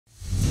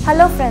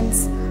Hello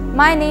friends,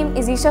 my name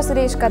is Esha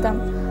Suresh Kadam.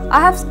 I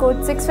have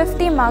scored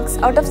 650 marks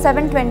out of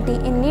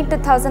 720 in NEET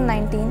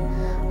 2019,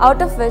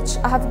 out of which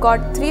I have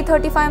got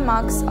 335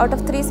 marks out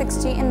of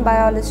 360 in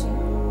biology.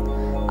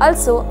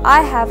 Also,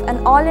 I have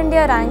an All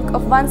India rank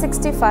of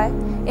 165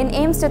 in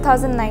AIIMS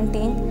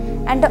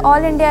 2019 and an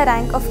All India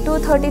rank of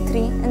 233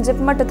 in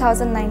JIPMER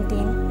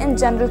 2019 in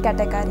general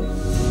category.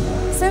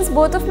 Since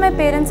both of my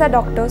parents are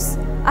doctors,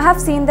 I have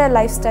seen their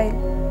lifestyle.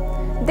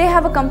 They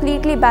have a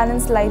completely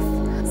balanced life.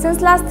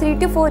 Since last 3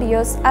 to 4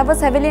 years, I was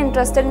heavily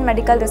interested in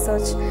medical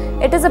research.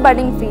 It is a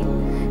budding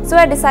field. So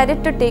I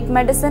decided to take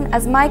medicine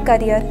as my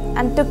career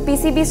and took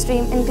PCB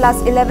stream in class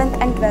 11th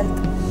and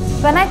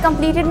 12th. When I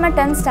completed my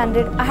 10th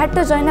standard, I had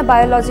to join a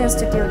biology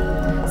institute.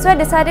 So I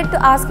decided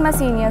to ask my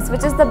seniors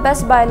which is the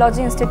best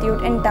biology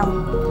institute in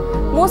town.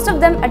 Most of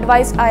them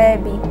advised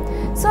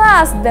IIB. So I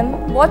asked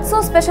them, what's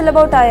so special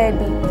about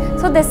IIB?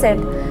 So they said,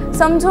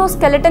 समझो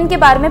skeleton के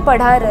बारे में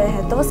पढ़ा रहे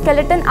हैं तो वो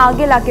skeleton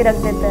आगे लाके रख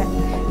देते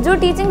हैं. जो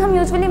टीचिंग हम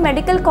यूजुअली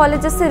मेडिकल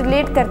कॉलेजेस से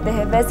रिलेट करते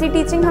हैं वैसी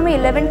टीचिंग हमें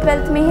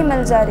 11th-12th में ही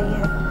मिल जा रही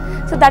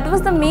है. So that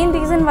was the main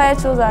reason why I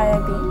chose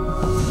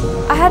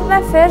IIB. I had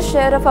my fair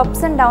share of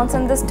ups and downs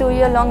in this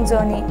 2-year-long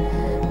journey.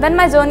 When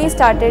my journey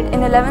started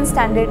in 11th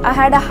standard, I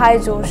had a high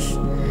josh.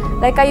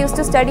 Like I used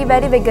to study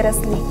very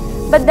vigorously.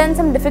 But then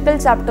some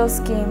difficult chapters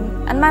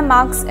came and my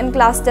marks in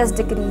class test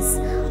decreased.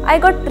 I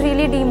got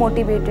really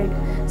demotivated.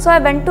 So I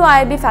went to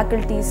IIB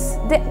faculties.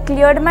 They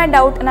cleared my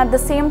doubt and at the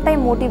same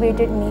time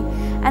motivated me,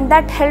 and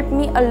that helped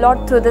me a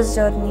lot through this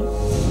journey.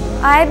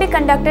 IIB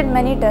conducted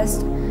many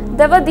tests.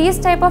 There were these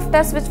type of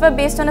tests which were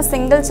based on a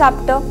single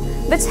chapter,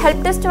 which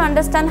helped us to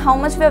understand how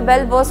much we are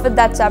well versed with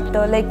that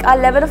chapter, like our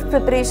level of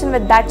preparation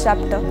with that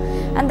chapter.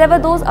 And there were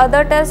those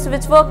other tests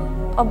which were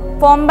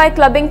formed by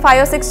clubbing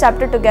 5 or 6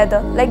 chapters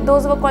together, like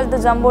those were called the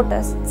jumbo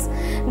tests.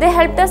 They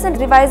helped us in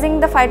revising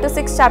the 5 to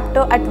 6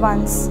 chapter at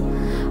once.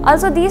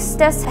 Also, these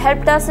tests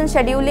helped us in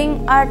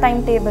scheduling our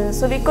timetable,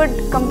 so we could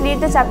complete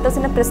the chapters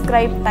in a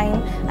prescribed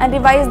time and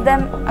revise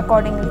them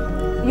accordingly.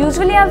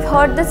 Usually, I've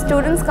heard that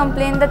students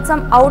complain that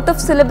some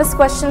out-of-syllabus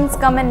questions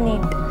come in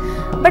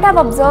NEET. But I've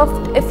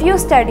observed if you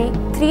study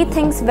 3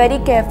 things very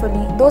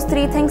carefully, those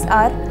 3 things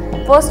are: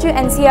 first, your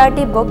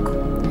NCERT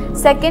book;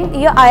 second,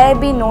 your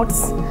IIB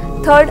notes;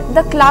 third,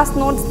 the class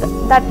notes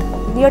that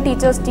your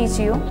teachers teach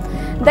you.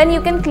 Then you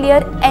can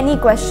clear any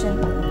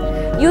question.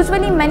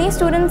 Usually many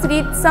students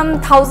read some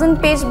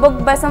 1000-page book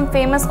by some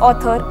famous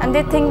author and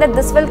they think that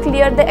this will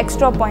clear the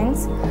extra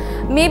points.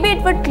 Maybe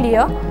it would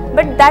clear,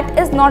 but that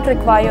is not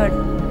required.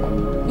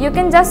 You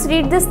can just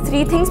read these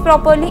 3 things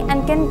properly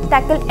and can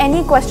tackle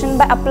any question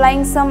by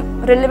applying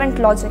some relevant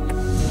logic.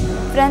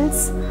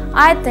 Friends,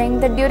 I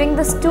think that during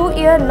this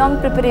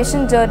 2-year-long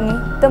preparation journey,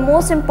 the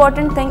most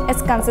important thing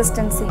is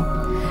consistency.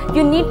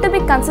 You need to be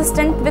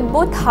consistent with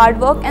both hard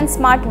work and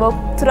smart work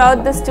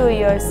throughout these 2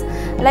 years.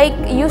 Like,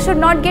 you should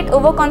not get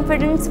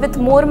overconfident with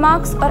more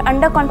marks or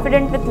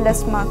underconfident with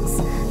less marks.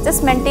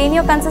 Just maintain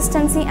your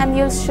consistency and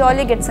you'll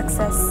surely get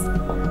success.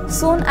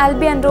 Soon I'll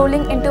be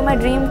enrolling into my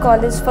dream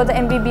college for the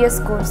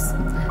MBBS course.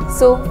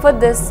 So for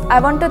this, I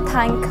want to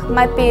thank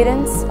my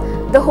parents,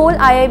 the whole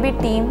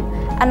IIB team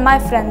and my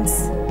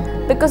friends,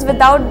 because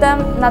without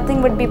them,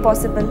 nothing would be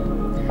possible.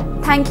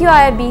 Thank you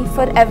IIB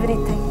for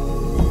everything.